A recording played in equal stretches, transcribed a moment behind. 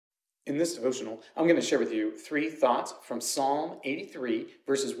In this devotional, I'm going to share with you 3 thoughts from Psalm 83,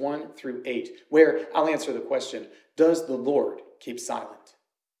 verses 1 through 8, where I'll answer the question, does the Lord keep silent?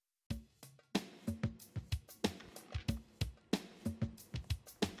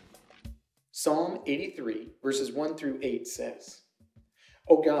 Psalm 83, verses 1 through 8 says,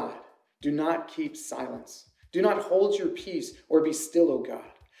 O God, do not keep silence. Do not hold your peace or be still, O God.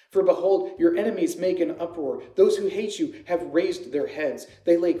 For behold, your enemies make an uproar. Those who hate you have raised their heads.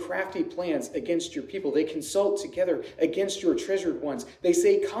 They lay crafty plans against your people. They consult together against your treasured ones. They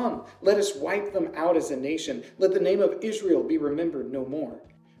say, Come, let us wipe them out as a nation. Let the name of Israel be remembered no more.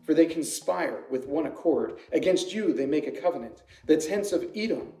 For they conspire with one accord. Against you they make a covenant. The tents of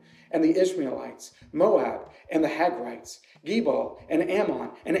Edom and the Ishmaelites, Moab and the Hagrites, Gebal and Ammon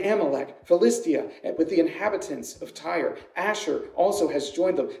and Amalek, Philistia with the inhabitants of Tyre. Asher also has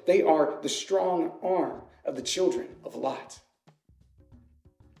joined them. They are the strong arm of the children of Lot.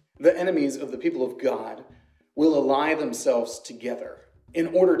 The enemies of the people of God will ally themselves together in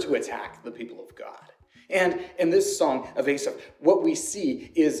order to attack the people of God. And in this song of Asaph, what we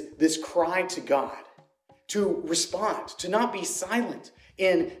see is this cry to God to respond, to not be silent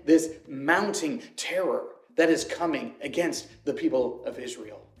in this mounting terror that is coming against the people of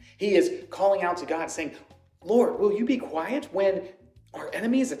Israel. He is calling out to God saying, Lord, will you be quiet when our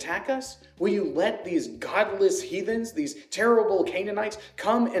enemies attack us? Will you let these godless heathens, these terrible Canaanites,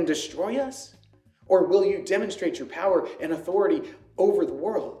 come and destroy us? Or will you demonstrate your power and authority over the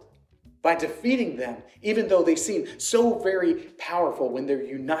world by defeating them, even though they seem so very powerful when they're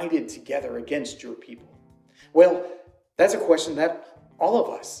united together against your people? Well, that's a question that all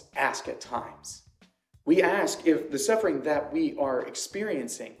of us ask at times. We ask if the suffering that we are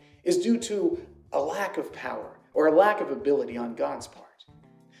experiencing is due to a lack of power or a lack of ability on God's part.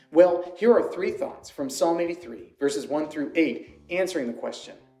 Well, here are 3 thoughts from Psalm 83, verses 1 through 8, answering the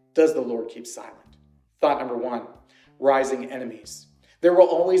question, does the Lord keep silent? Thought number 1, rising enemies. There will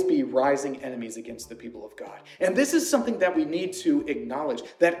always be rising enemies against the people of God. And this is something that we need to acknowledge,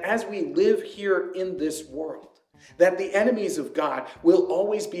 that as we live here in this world, that the enemies of God will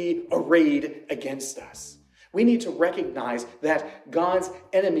always be arrayed against us. We need to recognize that God's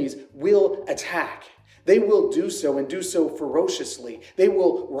enemies will attack. They will do so and do so ferociously. They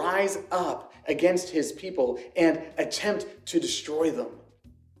will rise up against his people and attempt to destroy them.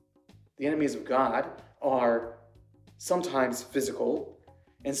 The enemies of God are sometimes physical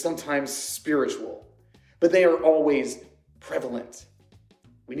and sometimes spiritual, but they are always prevalent.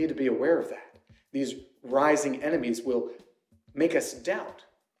 We need to be aware of that. These rising enemies will make us doubt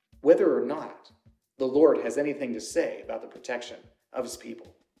whether or not the Lord has anything to say about the protection of his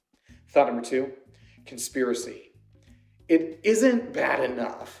people. Thought number 2, conspiracy. It isn't bad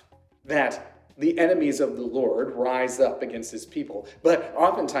enough that the enemies of the Lord rise up against his people, but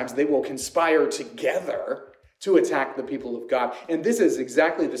oftentimes they will conspire together to attack the people of God. And this is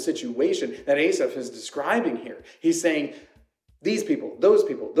exactly the situation that Asaph is describing here. He's saying, these people, those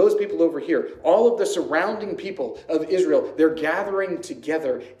people over here, all of the surrounding people of Israel, they're gathering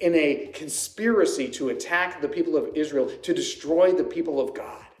together in a conspiracy to attack the people of Israel, to destroy the people of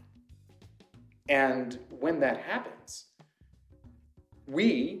God. And when that happens,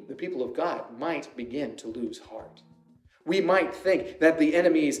 we, the people of God, might begin to lose heart. We might think that the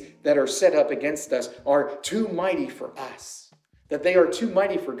enemies that are set up against us are too mighty for us, that they are too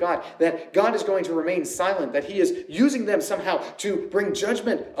mighty for God, that God is going to remain silent, that he is using them somehow to bring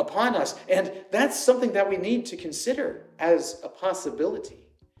judgment upon us. And that's something that we need to consider as a possibility,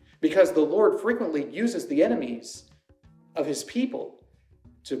 because the Lord frequently uses the enemies of his people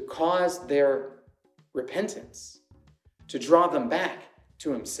to cause their repentance, to draw them back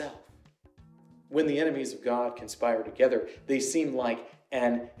to himself. When the enemies of God conspire together, they seem like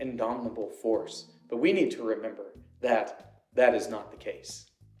an indomitable force. But we need to remember that that is not the case.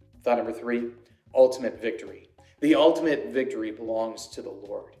 Thought number 3, ultimate victory. The ultimate victory belongs to the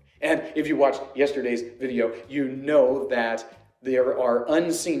Lord. And if you watched yesterday's video, you know that there are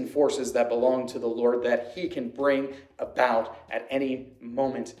unseen forces that belong to the Lord that he can bring about at any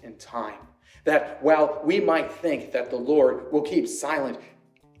moment in time. That while we might think that the Lord will keep silent,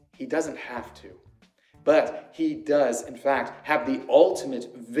 he doesn't have to. But he does, in fact, have the ultimate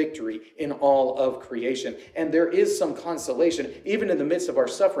victory in all of creation. And there is some consolation, even in the midst of our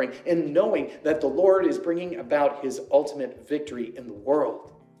suffering, in knowing that the Lord is bringing about his ultimate victory in the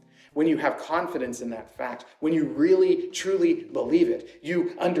world. When you have confidence in that fact, when you really, truly believe it,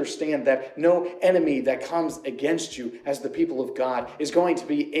 you understand that no enemy that comes against you as the people of God is going to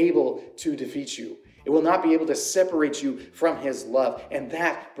be able to defeat you. It will not be able to separate you from his love. And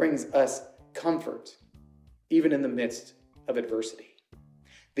that brings us comfort, even in the midst of adversity.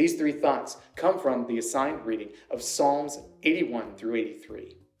 These three thoughts come from the assigned reading of Psalms 81 through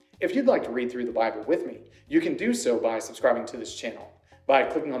 83. If you'd like to read through the Bible with me, you can do so by subscribing to this channel, by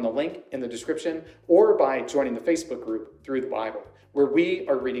clicking on the link in the description, or by joining the Facebook group Through the Bible, where we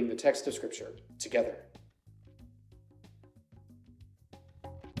are reading the text of Scripture together.